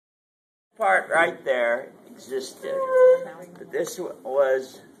part right there existed, but this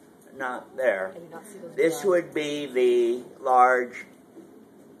was not there. This would be the large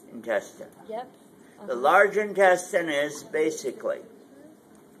intestine. Yep. The large intestine is basically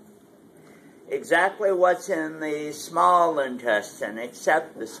exactly what's in the small intestine,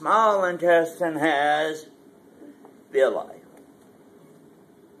 except the small intestine has villi.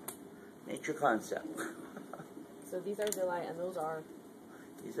 Meet your concept. So these are villi, and those are...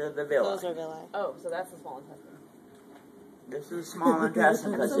 These are the villi. Those are villi. Oh, so that's the small intestine. This is the small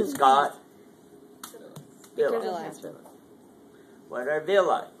intestine because it's got villi. What are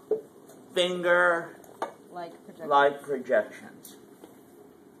villi? Finger-like projections.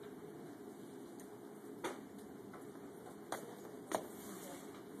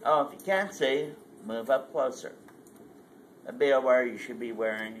 Oh, if you can't see, move up closer. Be aware you should be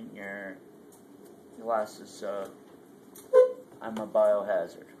wearing your glasses, so I'm a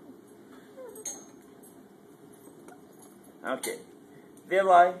biohazard. Okay.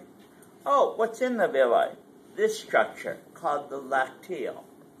 Villi. Oh, what's in the villi? This structure called the lacteal.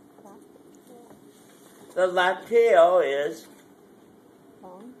 The lacteal is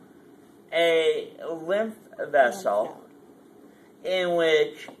a lymph vessel in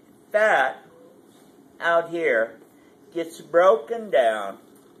which fat out here gets broken down,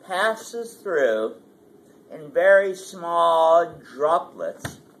 passes through in very small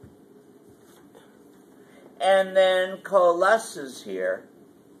droplets, and then coalesces here,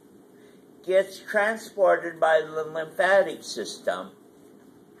 gets transported by the lymphatic system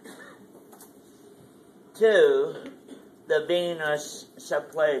to the venous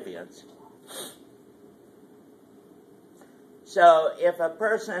subclavians. So if a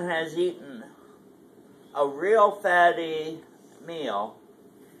person has eaten a real fatty meal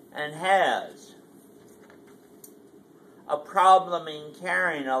and has a problem in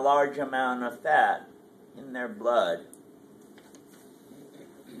carrying a large amount of fat in their blood,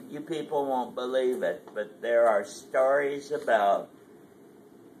 you people won't believe it, but there are stories about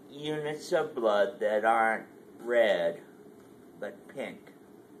units of blood that aren't red but pink.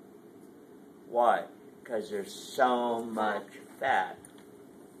 Why? Because there's so much fat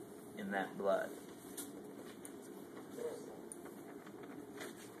in that blood.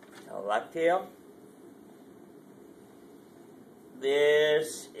 Lacteal.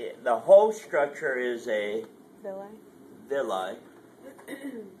 The whole structure is a villi.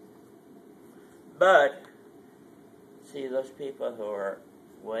 But, see those people who are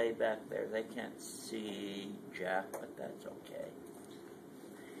way back there, they can't see jack, but that's okay.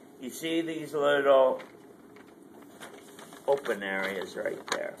 You see these little open areas right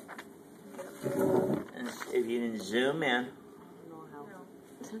there. And if you can zoom in.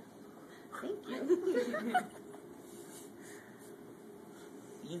 Thank you.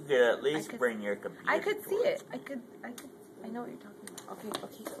 You could at least bring your computer. I could see it. I know what you're talking about. Okay.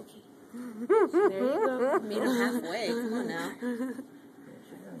 So there you go. Made him halfway. Come on now.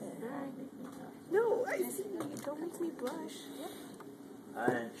 No, I see. Don't make me blush.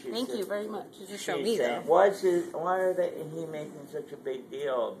 Thank you very much. Just show me though. Why are he making such a big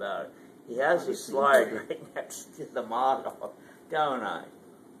deal about it? He has a slide right next to the model, don't I?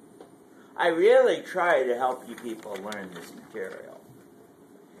 I really try to help you people learn this material.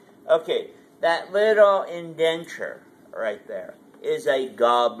 Okay, that little indenture right there is a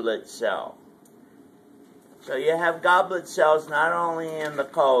goblet cell. So you have goblet cells not only in the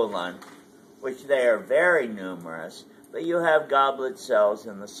colon, which they are very numerous, but you have goblet cells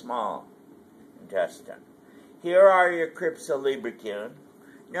in the small intestine. Here are your cryptolubicune.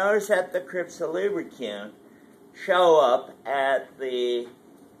 Notice that the cryptolubicune show up at the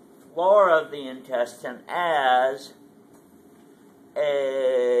floor of the intestine as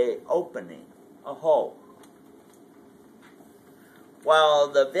a opening, a hole, while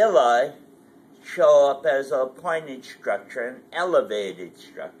the villi show up as a pointed structure, an elevated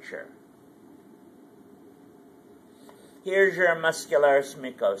structure. Here's your muscularis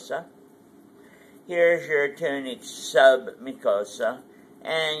mucosa. Here's your tunic submucosa,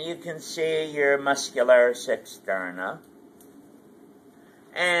 and you can see your muscularis externa.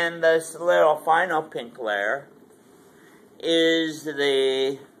 And this little final pink layer is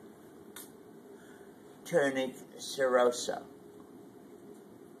the tunic serosa.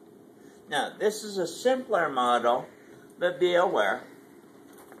 Now, this is a simpler model, but be aware.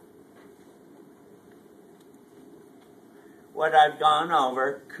 What I've gone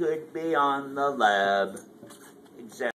over could be on the lab exam.